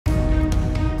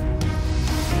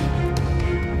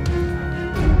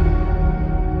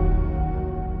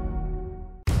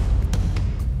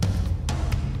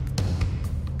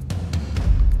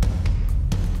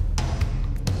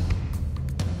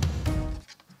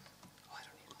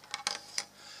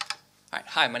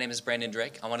Hi, my name is Brandon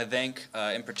Drake. I want to thank,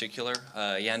 in particular,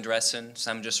 Jan Dressen,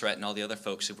 Sam Jusret, and all the other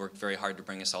folks who've worked very hard to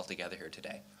bring us all together here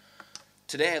today.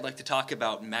 Today, I'd like to talk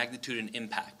about magnitude and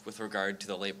impact with regard to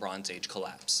the late Bronze Age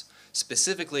collapse,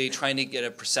 specifically trying to get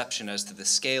a perception as to the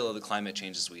scale of the climate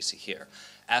changes we see here.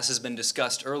 As has been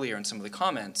discussed earlier in some of the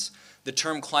comments, the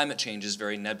term climate change is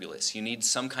very nebulous. You need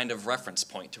some kind of reference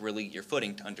point to really get your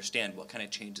footing to understand what kind of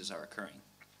changes are occurring.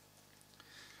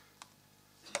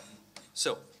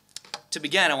 So, to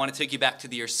begin, I want to take you back to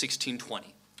the year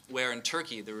 1620, where in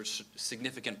Turkey there were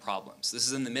significant problems. This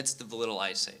is in the midst of the Little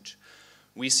Ice Age.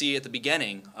 We see at the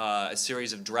beginning a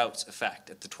series of droughts effect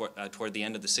at toward the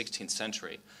end of the 16th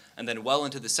century. And then well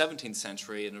into the 17th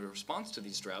century, in response to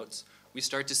these droughts, we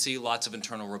start to see lots of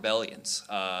internal rebellions,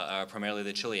 primarily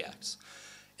the Chiliacs.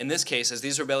 In this case, as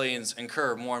these rebellions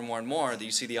incur more and more and more,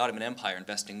 you see the Ottoman Empire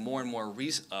investing more and more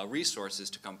resources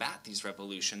to combat these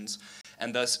revolutions,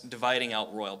 and thus dividing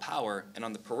out royal power. And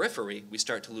on the periphery, we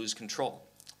start to lose control.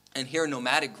 And here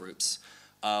nomadic groups,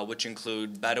 which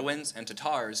include Bedouins and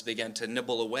Tatars, began to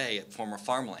nibble away at former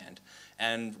farmland.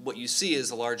 And what you see is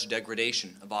a large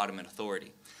degradation of Ottoman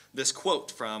authority. This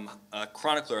quote from a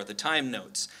chronicler at the time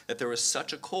notes that there was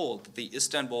such a cold that the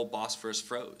Istanbul Bosphorus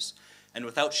froze. And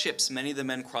without ships, many of the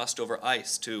men crossed over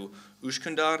ice to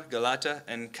Uskandar, Galata,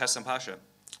 and Kasımpaşa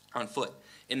on foot.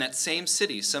 In that same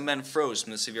city, some men froze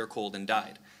from the severe cold and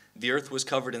died. The earth was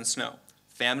covered in snow.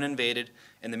 Famine invaded,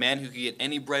 and the man who could get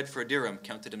any bread for a dirham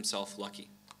counted himself lucky.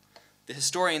 The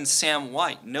historian Sam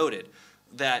White noted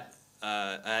that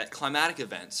climatic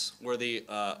events were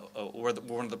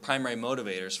one of the primary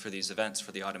motivators for these events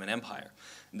for the Ottoman Empire.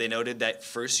 They noted that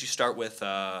first you start with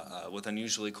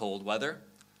unusually cold weather,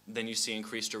 then you see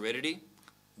increased aridity,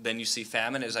 then you see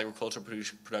famine as agricultural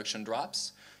production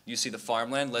drops. You see the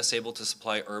farmland less able to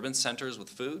supply urban centers with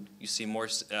food. You see more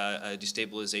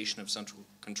destabilization of central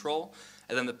control,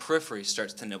 and then the periphery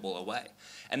starts to nibble away.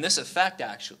 And this effect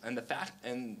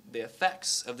the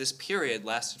effects of this period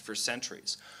lasted for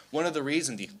centuries. One of the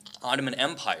reasons the Ottoman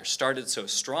Empire started so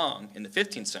strong in the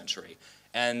 15th century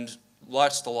and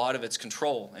lost a lot of its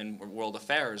control in world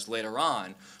affairs later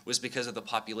on was because of the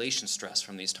population stress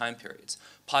from these time periods.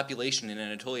 Population in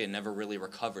Anatolia never really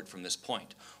recovered from this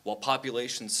point. While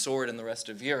population soared in the rest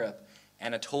of Europe,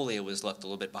 Anatolia was left a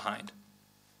little bit behind.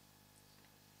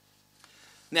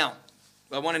 Now,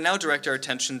 I want to now direct our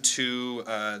attention to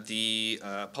the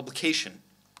publication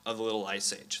of the Little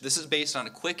Ice Age. This is based on a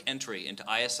quick entry into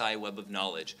ISI Web of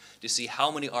Knowledge to see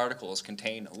how many articles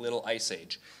contain Little Ice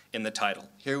Age in the title.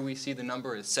 Here we see the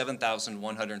number is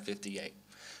 7,158.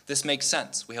 This makes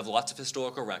sense. We have lots of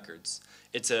historical records.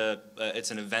 It's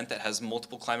an event that has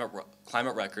multiple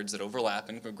climate records that overlap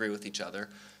and agree with each other,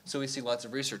 so we see lots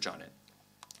of research on it.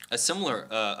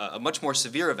 A much more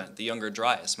severe event, the Younger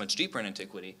Dryas, much deeper in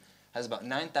antiquity, has about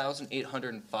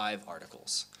 9,805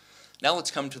 articles. Now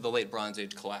let's come to the late Bronze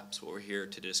Age collapse, what we're here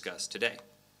to discuss today.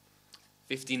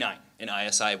 59 in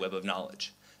ISI Web of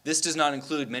Knowledge. This does not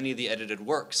include many of the edited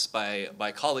works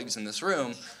by colleagues in this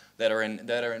room that are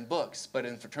in books, but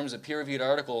in terms of peer-reviewed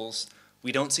articles,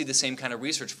 we don't see the same kind of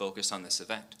research focus on this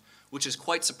event, which is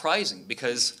quite surprising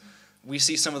because we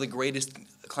see some of the greatest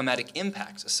climatic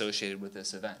impacts associated with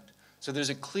this event. So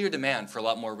there's a clear demand for a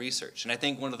lot more research. And I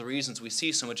think one of the reasons we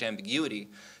see so much ambiguity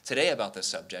today about this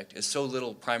subject is so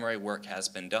little primary work has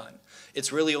been done.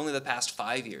 It's really only the past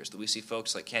 5 years that we see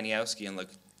folks like Kaniowski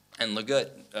and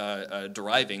Legut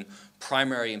deriving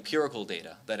primary empirical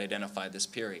data that identify this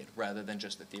period rather than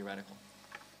just the theoretical.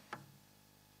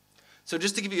 So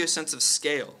just to give you a sense of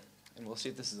scale, and we'll see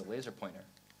if this is a laser pointer.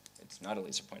 It's not a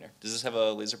laser pointer. Does this have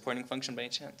a laser pointing function by any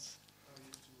chance?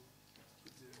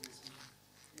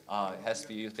 It has to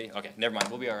be UV. Okay, never mind.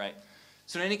 We'll be all right.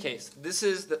 So in any case, this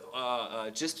is the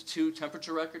GIST-2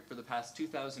 temperature record for the past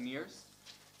 2,000 years.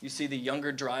 You see the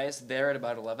Younger Dryas there at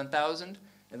about 11,000,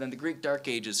 and then the Greek Dark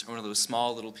Ages are one of those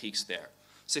small little peaks there.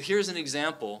 So here's an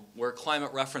example where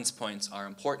climate reference points are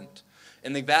important.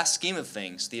 In the vast scheme of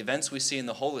things, the events we see in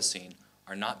the Holocene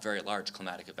are not very large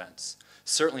climatic events,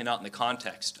 certainly not in the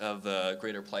context of the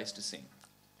Greater Pleistocene.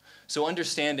 So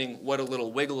understanding what a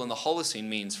little wiggle in the Holocene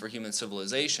means for human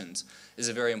civilizations is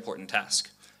a very important task,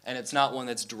 and it's not one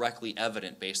that's directly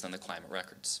evident based on the climate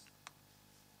records.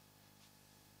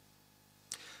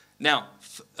 Now,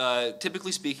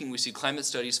 typically speaking, we see climate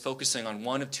studies focusing on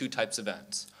one of two types of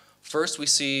events. First, we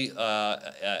see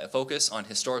a focus on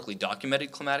historically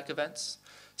documented climatic events.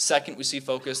 Second, we see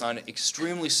focus on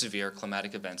extremely severe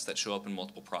climatic events that show up in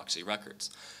multiple proxy records.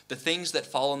 The things that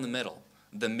fall in the middle,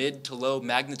 the mid to low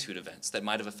magnitude events that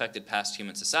might have affected past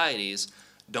human societies,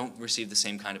 don't receive the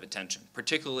same kind of attention,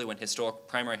 particularly when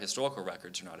primary historical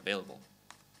records are not available.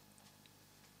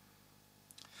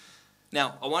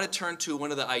 Now, I want to turn to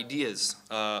one of the ideas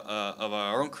of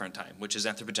our own current time, which is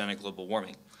anthropogenic global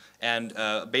warming. And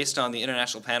based on the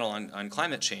International Panel on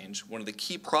Climate Change, one of the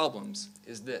key problems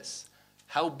is this.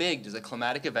 How big does a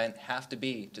climatic event have to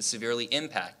be to severely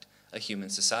impact a human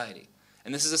society?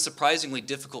 And this is a surprisingly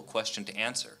difficult question to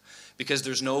answer because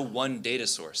there's no one data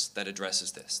source that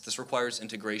addresses this. This requires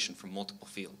integration from multiple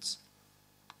fields.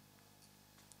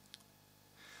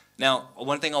 Now,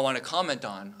 one thing I want to comment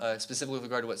on, specifically with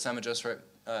regard to what Sema just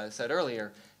said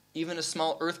earlier, even a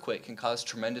small earthquake can cause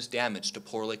tremendous damage to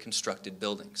poorly constructed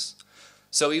buildings.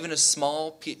 So even a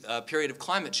small period of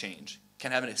climate change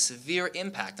can have a severe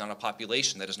impact on a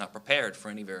population that is not prepared for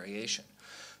any variation.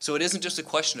 So it isn't just a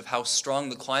question of how strong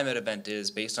the climate event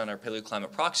is based on our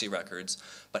paleoclimate proxy records,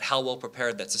 but how well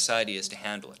prepared that society is to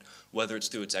handle it, whether it's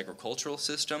through its agricultural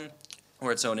system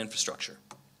or its own infrastructure.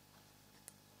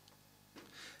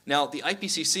 Now, the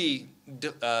IPCC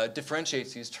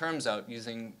differentiates these terms out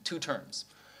using two terms.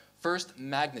 First,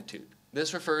 magnitude.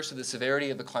 This refers to the severity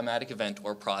of a climatic event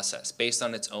or process based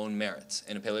on its own merits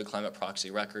in a paleoclimate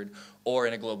proxy record or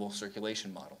in a global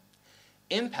circulation model.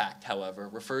 Impact, however,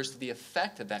 refers to the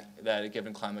effect that a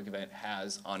given climatic event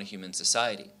has on a human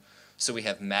society. So we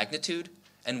have magnitude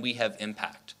and we have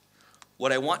impact.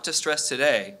 What I want to stress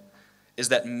today is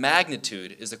that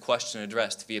magnitude is a question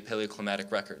addressed via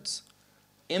paleoclimatic records.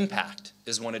 Impact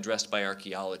is one addressed by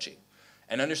archaeology.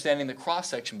 And understanding the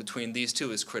cross-section between these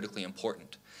two is critically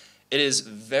important. It is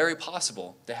very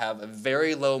possible to have a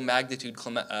very low magnitude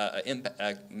climate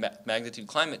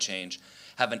change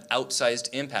have an outsized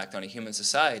impact on a human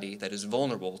society that is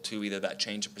vulnerable to either that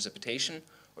change in precipitation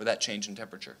or that change in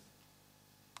temperature.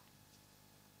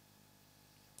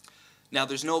 Now,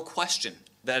 there's no question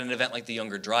that an event like the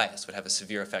Younger Dryas would have a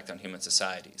severe effect on human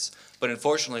societies. But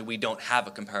unfortunately, we don't have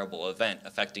a comparable event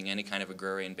affecting any kind of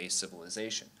agrarian-based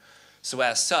civilization. So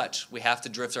as such, we have to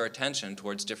drift our attention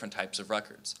towards different types of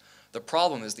records. The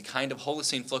problem is the kind of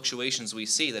Holocene fluctuations we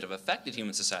see that have affected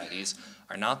human societies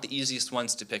are not the easiest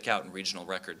ones to pick out in regional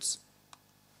records.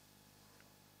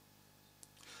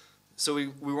 So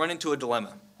we run into a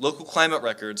dilemma. Local climate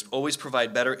records always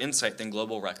provide better insight than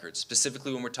global records,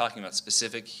 specifically when we're talking about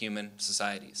specific human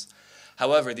societies.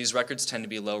 However, these records tend to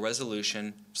be low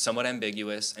resolution, somewhat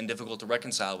ambiguous, and difficult to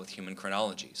reconcile with human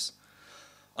chronologies.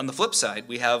 On the flip side,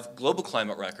 we have global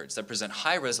climate records that present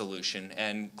high resolution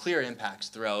and clear impacts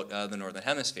throughout the Northern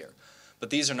Hemisphere. But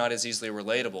these are not as easily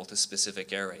relatable to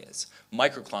specific areas.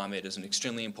 Microclimate is an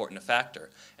extremely important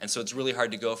factor, and so it's really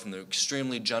hard to go from the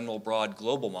extremely general, broad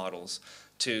global models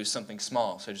to something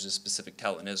small, such as a specific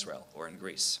tell in Israel or in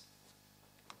Greece.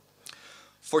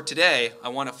 For today, I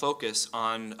want to focus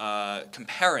on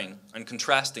comparing and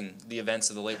contrasting the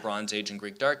events of the Late Bronze Age and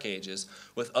Greek Dark Ages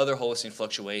with other Holocene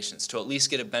fluctuations to at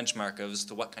least get a benchmark as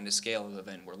to what kind of scale of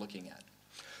event we're looking at.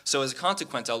 So as a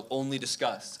consequence, I'll only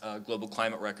discuss global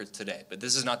climate records today, but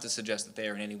this is not to suggest that they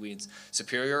are in any ways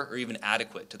superior or even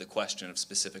adequate to the question of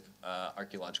specific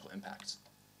archaeological impacts.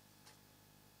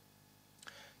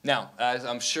 Now, as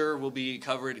I'm sure will be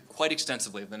covered quite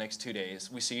extensively over the next 2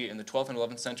 days, we see in the 12th and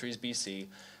 11th centuries BC,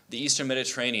 the Eastern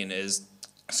Mediterranean is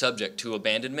subject to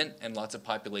abandonment and lots of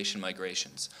population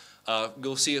migrations.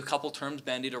 You'll see a couple terms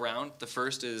bandied around. The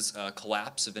first is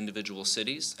collapse of individual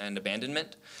cities and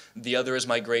abandonment. The other is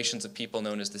migrations of people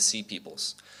known as the Sea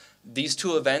Peoples. These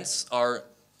two events are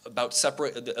about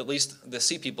separate, at least the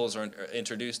Sea Peoples are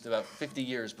introduced about 50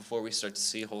 years before we start to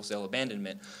see wholesale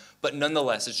abandonment. But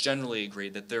nonetheless, it's generally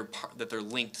agreed that they're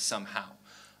linked somehow.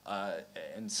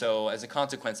 And so as a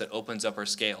consequence, that opens up our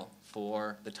scale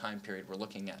for the time period we're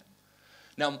looking at.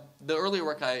 Now, the earlier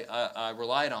work I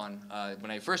relied on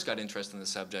when I first got interested in the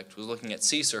subject was looking at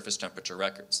sea surface temperature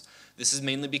records. This is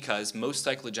mainly because most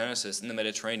cyclogenesis in the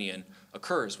Mediterranean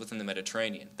occurs within the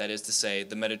Mediterranean. That is to say,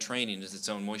 the Mediterranean is its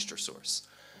own moisture source.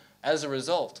 As a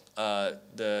result,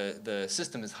 the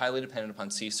system is highly dependent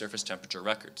upon sea surface temperature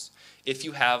records. If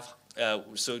you have,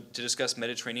 so to discuss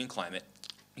Mediterranean climate,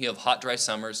 you have hot, dry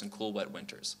summers and cool, wet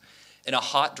winters. In a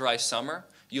hot, dry summer,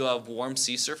 you have warm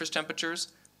sea surface temperatures,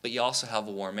 but you also have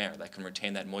a warm air that can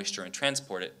retain that moisture and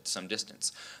transport it some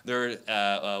distance.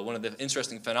 One of the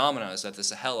interesting phenomena is that the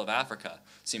Sahel of Africa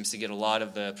seems to get a lot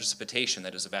of the precipitation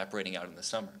that is evaporating out in the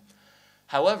summer.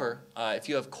 However, if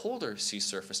you have colder sea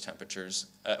surface temperatures,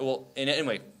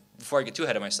 anyway, before I get too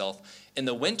ahead of myself, in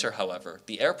the winter, however,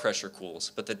 the air pressure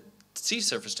cools, but the sea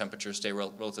surface temperatures stay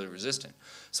relatively resistant.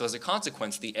 So as a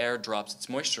consequence, the air drops its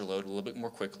moisture load a little bit more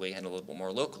quickly and a little bit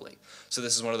more locally. So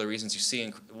this is one of the reasons you see,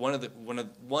 one of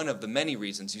the many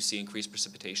reasons you see increased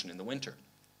precipitation in the winter.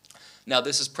 Now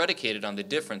this is predicated on the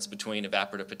difference between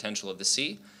evaporative potential of the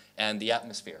sea and the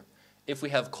atmosphere. If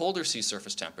we have colder sea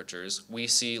surface temperatures, we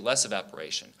see less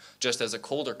evaporation, just as a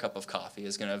colder cup of coffee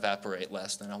is going to evaporate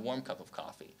less than a warm cup of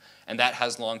coffee. And that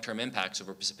has long-term impacts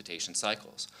over precipitation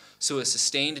cycles. So a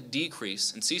sustained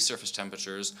decrease in sea surface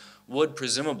temperatures would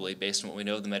presumably, based on what we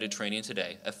know of the Mediterranean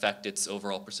today, affect its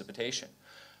overall precipitation.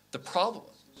 The problem...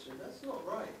 So that's not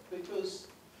right, because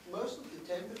most of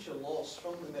the temperature loss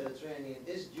from the Mediterranean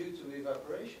is due to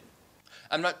evaporation.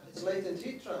 It's latent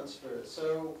heat transfer,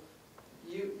 so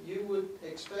you would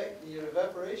expect your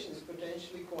evaporation is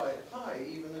potentially quite high,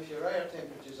 even if your air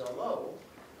temperatures are low,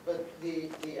 but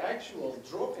the actual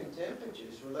drop in temperature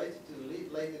is related to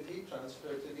the latent heat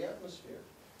transfer to the atmosphere.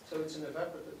 So it's an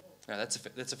evaporative. Yeah,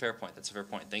 that's a fair point. That's a fair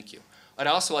point. Thank you. I'd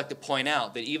also like to point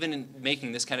out that even in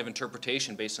making this kind of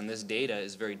interpretation based on this data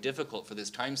is very difficult for this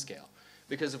time scale.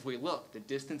 Because if we look, the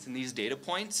distance in these data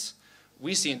points,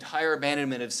 we see entire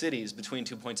abandonment of cities between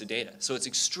 2 points of data. So it's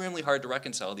extremely hard to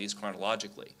reconcile these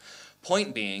chronologically.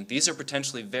 Point being, these are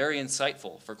potentially very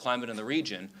insightful for climate in the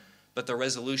region, but the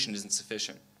resolution isn't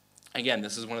sufficient. Again,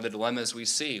 this is one of the dilemmas we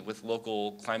see with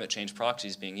local climate change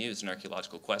proxies being used in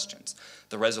archaeological questions.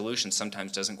 The resolution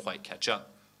sometimes doesn't quite catch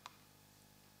up.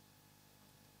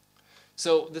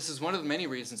 So this is one of the many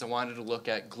reasons I wanted to look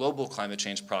at global climate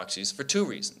change proxies for two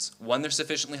reasons. One, they're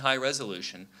sufficiently high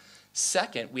resolution.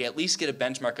 Second, we at least get a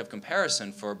benchmark of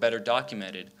comparison for better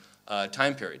documented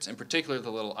time periods, in particular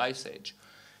the Little Ice Age.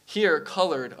 Here,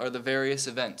 colored are the various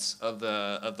events of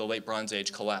the Late Bronze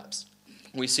Age collapse.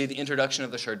 We see the introduction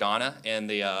of the Shardana and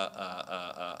the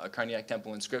Karnak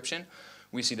Temple inscription.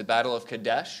 We see the Battle of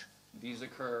Kadesh. These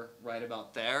occur right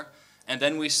about there. And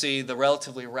then we see the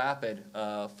relatively rapid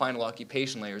final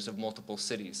occupation layers of multiple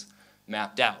cities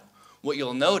mapped out. What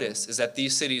you'll notice is that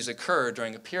these cities occur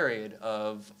during a period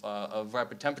of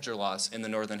rapid temperature loss in the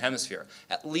northern hemisphere,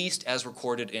 at least as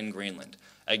recorded in Greenland.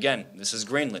 Again, this is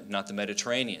Greenland, not the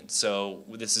Mediterranean, so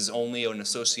this is only an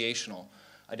associational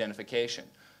identification.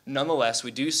 Nonetheless,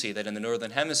 we do see that in the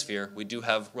northern hemisphere, we do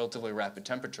have relatively rapid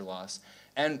temperature loss.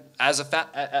 And as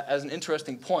an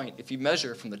interesting point, if you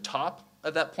measure from the top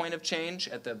of that point of change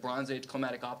at the Bronze Age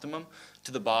climatic optimum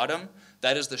to the bottom,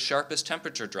 that is the sharpest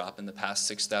temperature drop in the past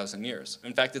 6,000 years.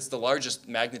 In fact, it's the largest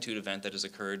magnitude event that has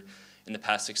occurred in the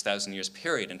past 6,000 years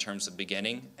period in terms of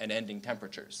beginning and ending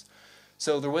temperatures.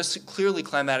 So there was clearly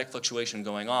climatic fluctuation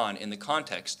going on in the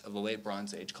context of the late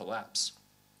Bronze Age collapse.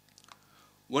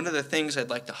 One of the things I'd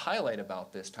like to highlight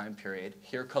about this time period,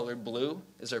 here colored blue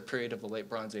is our period of the late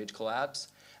Bronze Age collapse,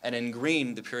 and in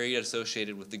green, the period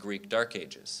associated with the Greek Dark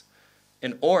Ages.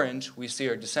 In orange, we see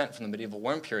our descent from the medieval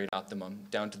warm period optimum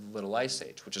down to the Little Ice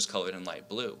Age, which is colored in light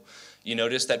blue. You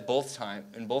notice that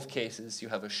in both cases, you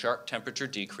have a sharp temperature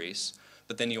decrease,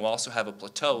 but then you also have a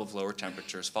plateau of lower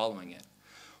temperatures following it.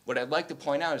 What I'd like to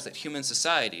point out is that human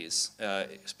societies,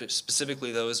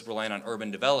 specifically those relying on urban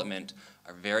development,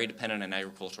 are very dependent on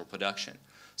agricultural production.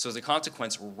 So as a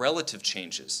consequence, relative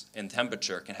changes in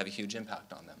temperature can have a huge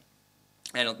impact on them.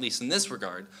 And at least in this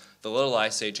regard, the Little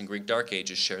Ice Age and Greek Dark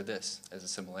Ages share this as a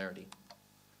similarity.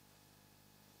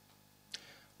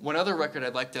 One other record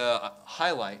I'd like to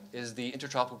highlight is the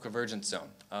Intertropical Convergence Zone.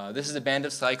 This is a band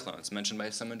of cyclones mentioned by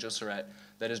Simon Joseret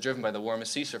that is driven by the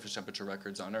warmest sea surface temperature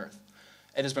records on Earth.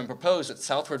 It has been proposed that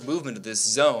southward movement of this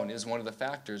zone is one of the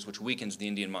factors which weakens the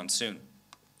Indian monsoon.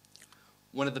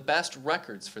 One of the best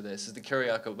records for this is the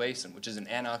Cariaco Basin, which is an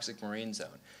anoxic marine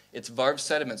zone. Its varved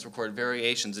sediments record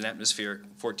variations in atmospheric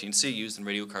 14C used in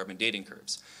radiocarbon dating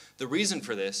curves. The reason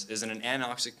for this is in an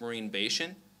anoxic marine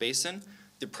basin,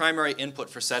 the primary input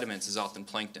for sediments is often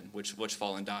plankton, which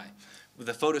fall and die.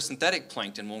 The photosynthetic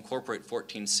plankton will incorporate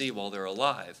 14C while they're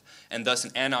alive, and thus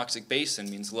an anoxic basin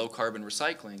means low carbon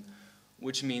recycling,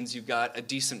 which means you've got a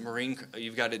decent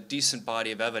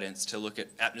body of evidence to look at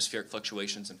atmospheric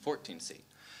fluctuations in 14C.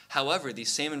 However,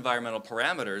 these same environmental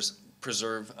parameters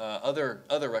preserve other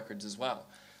records as well.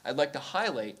 I'd like to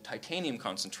highlight titanium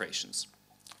concentrations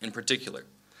in particular.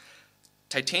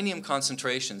 Titanium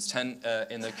concentrations in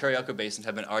the Cariaco Basin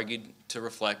have been argued to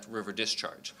reflect river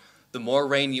discharge. The more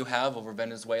rain you have over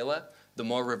Venezuela, the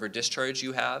more river discharge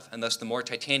you have, and thus the more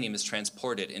titanium is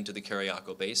transported into the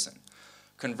Cariaco Basin.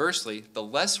 Conversely, the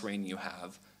less rain you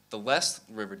have, the less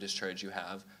river discharge you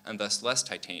have, and thus less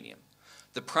titanium.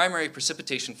 The primary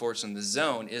precipitation force in the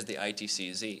zone is the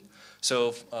ITCZ.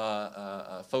 So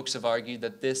folks have argued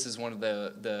that this is one of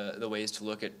the ways to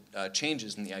look at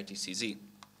changes in the ITCZ.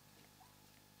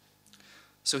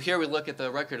 So here we look at the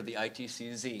record of the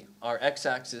ITCZ. Our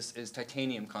x-axis is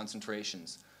titanium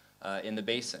concentrations in the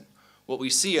basin. What we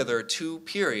see are there are two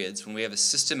periods when we have a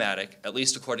systematic, at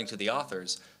least according to the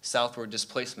authors, southward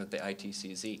displacement of the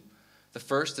ITCZ. The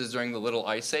first is during the Little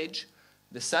Ice Age.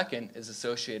 The second is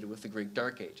associated with the Greek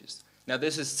Dark Ages. Now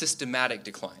this is systematic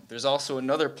decline. There's also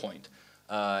another point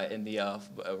in the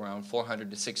around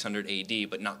 400 to 600 AD,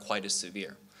 but not quite as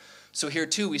severe. So here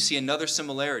too we see another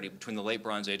similarity between the Late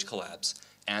Bronze Age collapse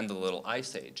and the Little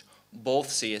Ice Age. Both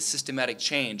see a systematic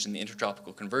change in the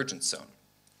intertropical convergence zone.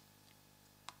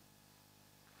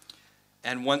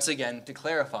 And once again, to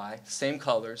clarify, same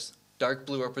colors. Dark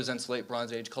blue represents Late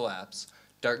Bronze Age collapse.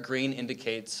 Dark green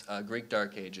indicates Greek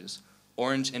Dark Ages.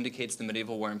 Orange indicates the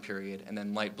medieval warm period, and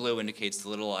then light blue indicates the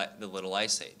Little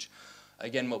Ice Age.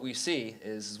 Again, what we see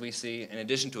is in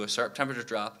addition to a sharp temperature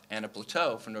drop and a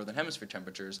plateau for northern hemisphere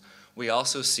temperatures, we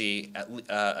also see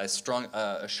a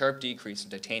sharp decrease in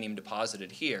titanium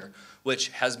deposited here, which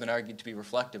has been argued to be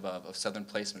reflective of southern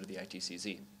placement of the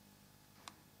ITCZ.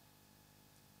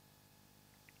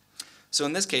 So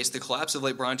in this case, the collapse of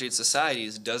Late Bronze Age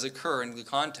societies does occur in the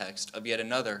context of yet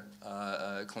another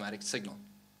climatic signal.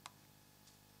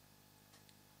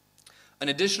 An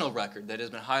additional record that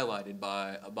has been highlighted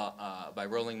by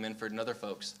Rowling, Minford, and other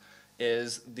folks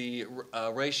is the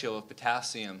ratio of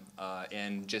potassium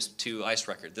in JISP-2 ice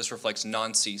record. This reflects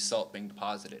non-sea salt being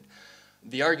deposited.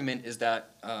 The argument is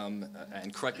that,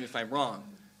 and correct me if I'm wrong,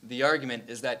 the argument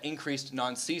is that increased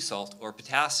non-sea salt or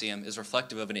potassium is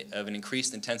reflective of an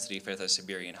increased intensity for the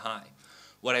Siberian high.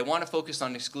 What I want to focus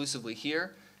on exclusively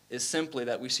here is simply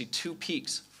that we see two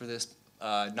peaks for this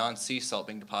non-sea salt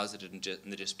being deposited in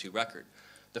the JISP-2 record.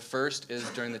 The first is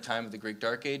during the time of the Greek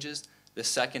Dark Ages. The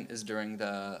second is during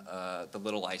the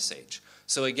Little Ice Age.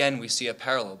 So again, we see a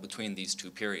parallel between these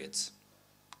two periods.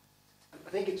 I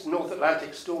think it's North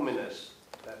Atlantic storminess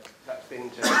that's been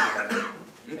interpreted.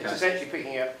 Okay. It's essentially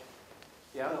picking up.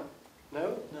 Yeah?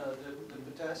 No? No,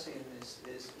 the potassium is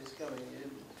coming.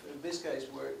 In this case,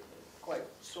 where it quite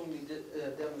strongly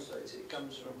demonstrates it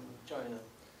comes from China.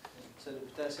 So the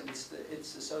potassium,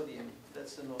 it's the sodium.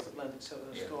 That's the North Atlantic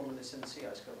storm, and it's in the sea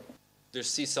ice cover. There's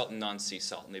sea salt and non-sea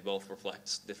salt, and they both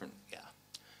reflect different, yeah.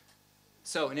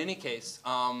 So in any case,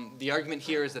 the argument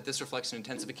here is that this reflects an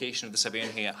intensification of the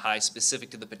Siberian high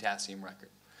specific to the potassium record.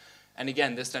 And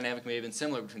again, this dynamic may have been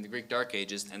similar between the Greek Dark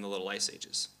Ages and the Little Ice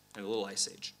Ages, and the Little Ice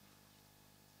Age.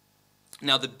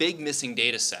 Now the big missing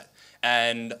data set,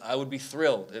 and I would be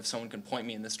thrilled if someone can point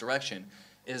me in this direction,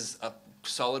 is a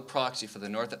solid proxy for the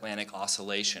North Atlantic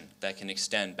oscillation that can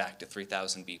extend back to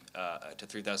 3000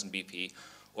 BP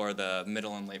or the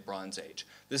Middle and Late Bronze Age.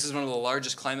 This is one of the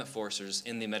largest climate forcers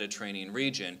in the Mediterranean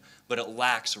region, but it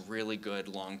lacks a really good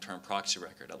long-term proxy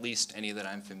record, at least any that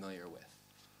I'm familiar with.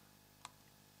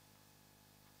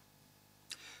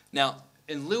 Now,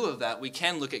 in lieu of that, we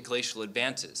can look at glacial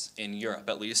advances in Europe,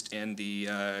 at least in the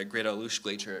Great Aluche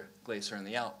Glacier in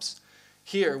the Alps.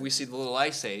 Here, we see the Little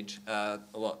Ice Age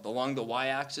along the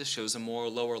y-axis shows a more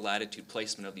lower latitude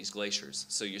placement of these glaciers.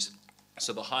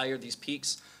 So the higher these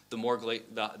peaks, the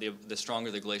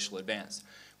stronger the glacial advance.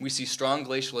 We see strong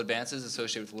glacial advances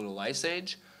associated with the Little Ice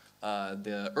Age,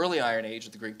 the Early Iron Age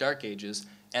with the Greek Dark Ages,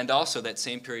 and also that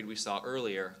same period we saw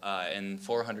earlier in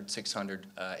 400, 600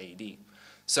 AD.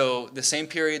 So the same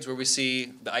periods where we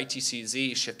see the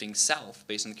ITCZ shifting south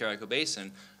based on the Caraïco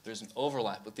Basin, there's an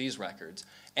overlap with these records.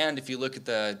 And if you look at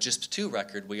the JISP-2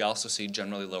 record, we also see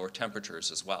generally lower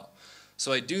temperatures as well.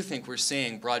 So I do think we're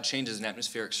seeing broad changes in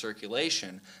atmospheric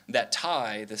circulation that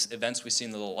tie the events we see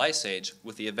in the Little Ice Age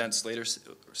with the events later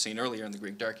seen earlier in the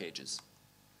Greek Dark Ages.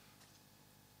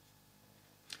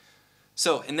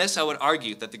 So in this, I would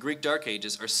argue that the Greek Dark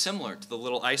Ages are similar to the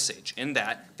Little Ice Age in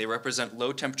that they represent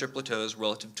low temperature plateaus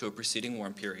relative to a preceding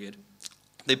warm period.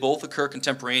 They both occur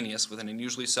contemporaneous with an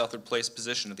unusually southward placed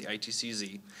position of the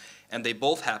ITCZ, and they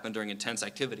both happen during intense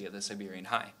activity of the Siberian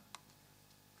high.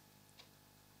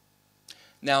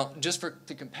 Now, just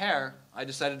to compare, I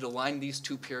decided to line these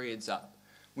two periods up.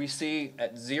 We see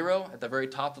at 0, at the very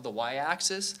top of the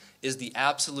y-axis, is the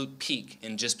absolute peak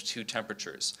in JISP-2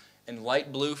 temperatures. In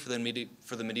light blue for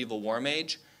the medieval warm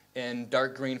age, and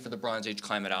dark green for the Bronze Age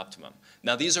climate optimum.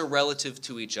 Now these are relative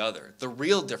to each other. The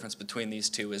real difference between these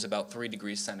two is about 3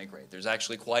 degrees centigrade. There's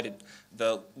actually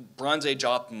the Bronze Age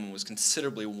optimum was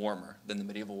considerably warmer than the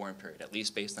medieval warm period, at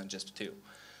least based on JISP-2.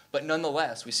 But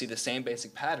nonetheless, we see the same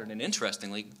basic pattern, and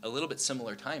interestingly, a little bit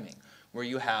similar timing, where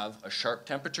you have a sharp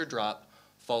temperature drop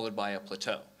followed by a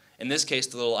plateau. In this case,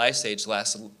 the Little Ice Age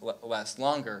lasts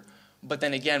longer, but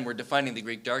then again, we're defining the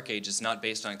Greek Dark Ages not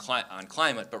based on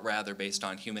climate, but rather based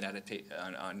on human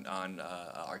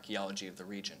archaeology of the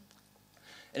region.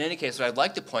 In any case, what I'd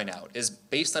like to point out is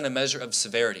based on a measure of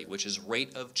severity, which is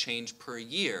rate of change per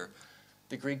year,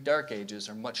 the Greek Dark Ages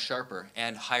are much sharper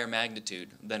and higher magnitude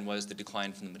than was the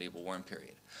decline from the medieval warm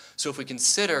period. So if we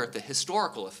consider the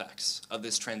historical effects of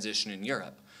this transition in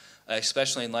Europe,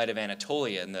 especially in light of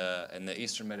Anatolia and the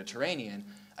Eastern Mediterranean,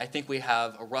 I think we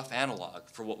have a rough analog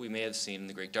for what we may have seen in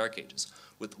the Greek Dark Ages,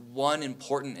 with one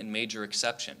important and major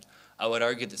exception. I would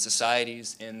argue that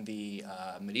societies in the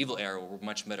medieval era were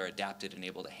much better adapted and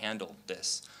able to handle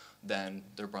this than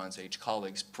their Bronze Age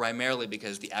colleagues, primarily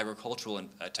because the agricultural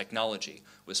technology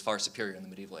was far superior in the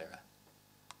medieval era.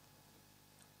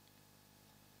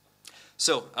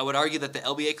 So I would argue that the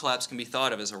LBA collapse can be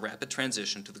thought of as a rapid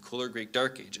transition to the cooler Greek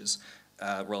Dark Ages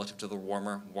relative to the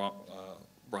warmer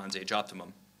Bronze Age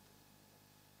optimum.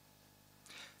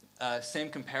 Same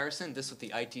comparison, this with the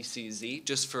ITCZ,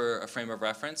 just for a frame of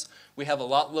reference. We have a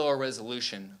lot lower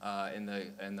resolution in the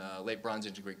late Bronze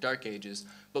Age and Greek Dark Ages,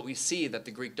 but we see that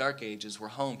the Greek Dark Ages were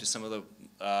home to some of the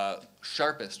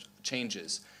sharpest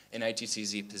changes in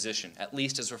ITCZ position, at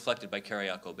least as reflected by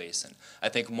Kiriako Basin. I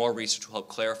think more research will help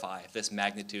clarify if this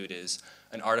magnitude is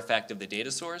an artifact of the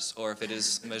data source or if it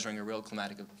is measuring a real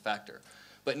climatic factor.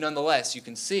 But nonetheless, you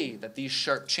can see that these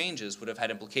sharp changes would have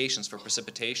had implications for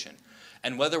precipitation.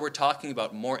 And whether we're talking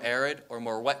about more arid or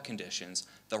more wet conditions,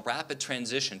 the rapid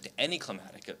transition to any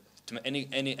climatic, to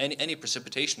any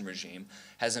precipitation regime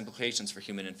has implications for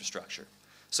human infrastructure.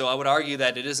 So I would argue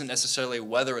that it isn't necessarily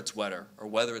whether it's wetter or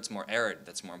whether it's more arid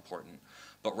that's more important,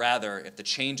 but rather if the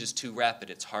change is too rapid,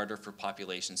 it's harder for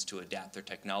populations to adapt their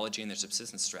technology and their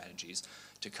subsistence strategies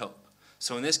to cope.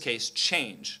 So in this case,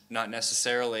 change, not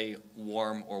necessarily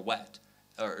warm or wet,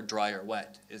 or dry or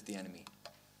wet, is the enemy.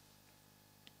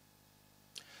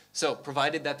 So,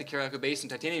 provided that the Kiriako Basin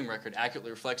titanium record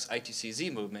accurately reflects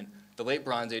ITCZ movement, the late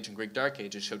Bronze Age and Greek Dark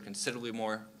Ages showed considerably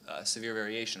more severe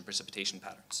variation in precipitation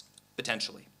patterns,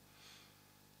 potentially.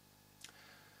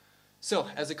 So,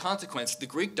 as a consequence, the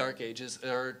Greek Dark Ages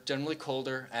are generally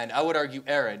colder and I would argue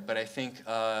arid, but I think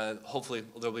hopefully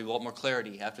there will be a lot more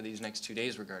clarity after these next 2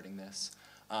 days regarding this.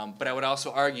 But I would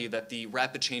also argue that the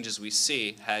rapid changes we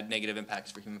see had negative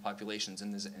impacts for human populations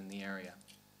in the area.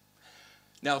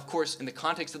 Now, of course, in the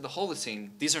context of the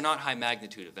Holocene, these are not high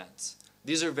magnitude events.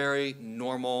 These are very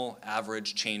normal,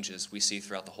 average changes we see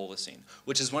throughout the Holocene,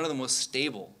 which is one of the most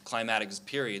stable climatic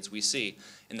periods we see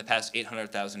in the past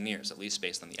 800,000 years, at least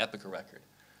based on the Epica record.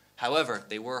 However,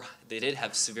 they did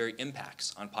have severe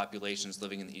impacts on populations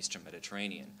living in the Eastern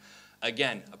Mediterranean.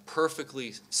 Again, a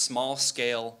perfectly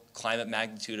small-scale climate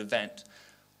magnitude event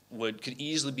could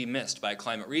easily be missed by a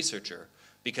climate researcher,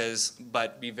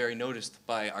 but be very noticed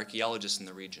by archaeologists in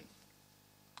the region.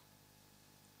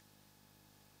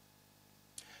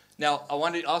 Now, I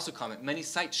wanted to also comment, many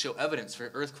sites show evidence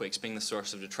for earthquakes being the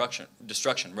source of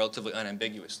destruction relatively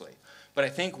unambiguously. But I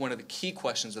think one of the key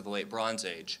questions of the late Bronze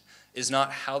Age is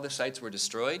not how the sites were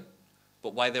destroyed,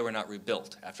 but why they were not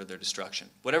rebuilt after their destruction.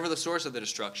 Whatever the source of the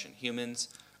destruction, humans,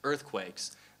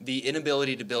 earthquakes, the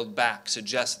inability to build back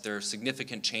suggests that there are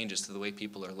significant changes to the way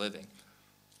people are living.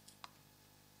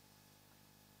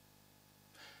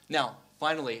 Now,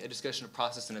 finally, a discussion of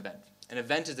process and event. An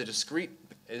event is a discrete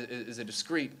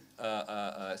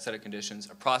set of conditions.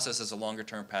 A process is a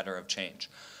longer-term pattern of change.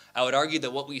 I would argue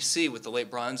that what we see with the late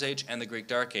Bronze Age and the Greek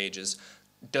Dark Ages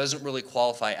doesn't really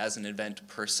qualify as an event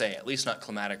per se, at least not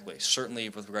climatically, certainly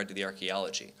with regard to the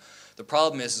archaeology. The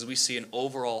problem is we see an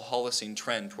overall Holocene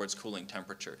trend towards cooling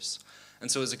temperatures. And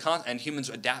so and humans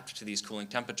adapt to these cooling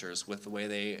temperatures with the way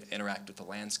they interact with the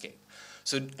landscape.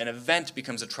 So an event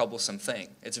becomes a troublesome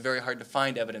thing. It's very hard to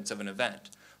find evidence of an event,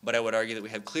 but I would argue that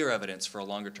we have clear evidence for a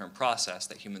longer-term process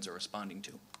that humans are responding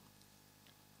to.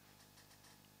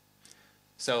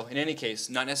 So in any case,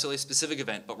 not necessarily a specific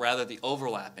event, but rather the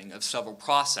overlapping of several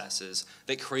processes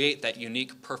that create that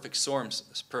unique perfect storm,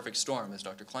 as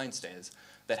Dr. Klein says,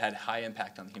 that had high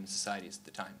impact on the human societies at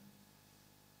the time.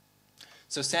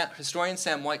 So historian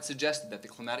Sam White suggested that the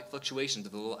climatic fluctuations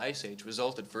of the Little Ice Age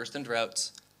resulted first in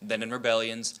droughts, then in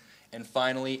rebellions, and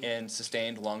finally in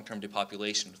sustained long-term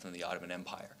depopulation within the Ottoman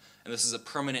Empire. And this is a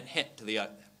permanent hit to the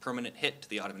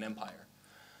Ottoman Empire.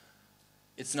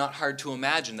 It's not hard to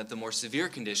imagine that the more severe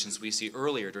conditions we see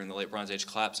earlier during the late Bronze Age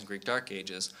collapse and Greek Dark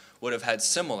Ages would have had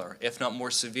similar, if not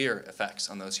more severe, effects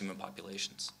on those human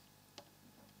populations.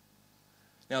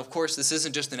 Now, of course, this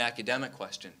isn't just an academic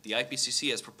question. The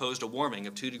IPCC has proposed a warming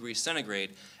of 2 degrees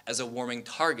centigrade as a warming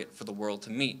target for the world to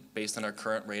meet based on our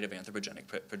current rate of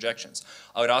anthropogenic projections.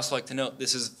 I would also like to note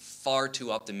this is far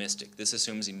too optimistic. This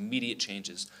assumes immediate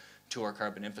changes to our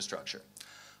carbon infrastructure.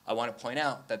 I want to point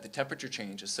out that the temperature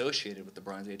change associated with the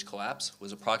Bronze Age collapse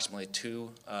was approximately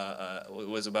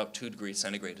about 2 degrees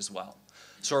centigrade as well.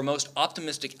 So our most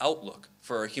optimistic outlook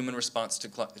for a human response to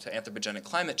anthropogenic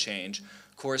climate change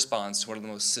corresponds to one of the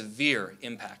most severe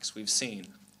impacts we've seen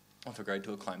with regard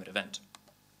to a climate event.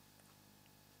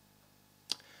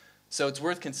 So it's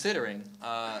worth considering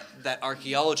that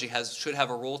archaeology should have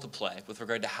a role to play with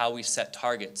regard to how we set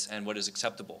targets and what is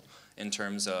acceptable in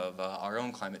terms of our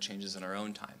own climate changes in our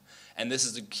own time. And this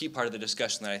is a key part of the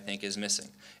discussion that I think is missing.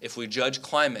 If we judge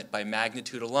climate by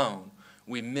magnitude alone,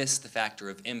 we miss the factor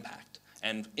of impact.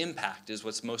 And impact is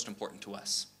what's most important to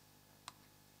us.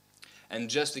 And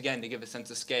just again, to give a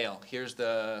sense of scale, here's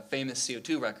the famous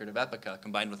CO2 record of Epica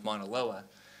combined with Mauna Loa.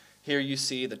 Here you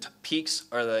see the peaks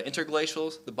are the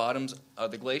interglacials, the bottoms are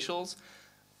the glacials.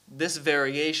 This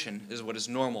variation is what is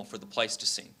normal for the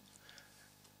Pleistocene.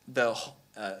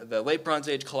 The late Bronze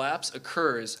Age collapse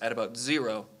occurs at about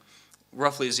 0,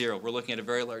 roughly 0. We're looking at a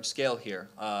very large scale here.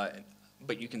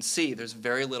 But you can see there's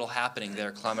very little happening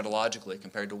there climatologically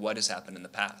compared to what has happened in the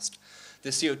past.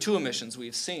 The CO2 emissions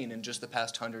we've seen in just the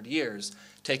past 100 years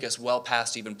take us well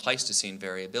past even Pleistocene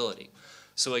variability.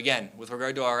 So again, with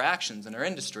regard to our actions in our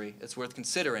industry, it's worth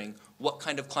considering what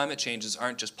kind of climate changes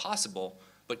aren't just possible,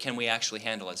 but can we actually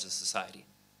handle as a society.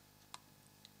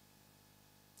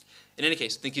 In any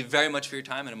case, thank you very much for your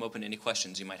time, and I'm open to any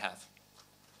questions you might have.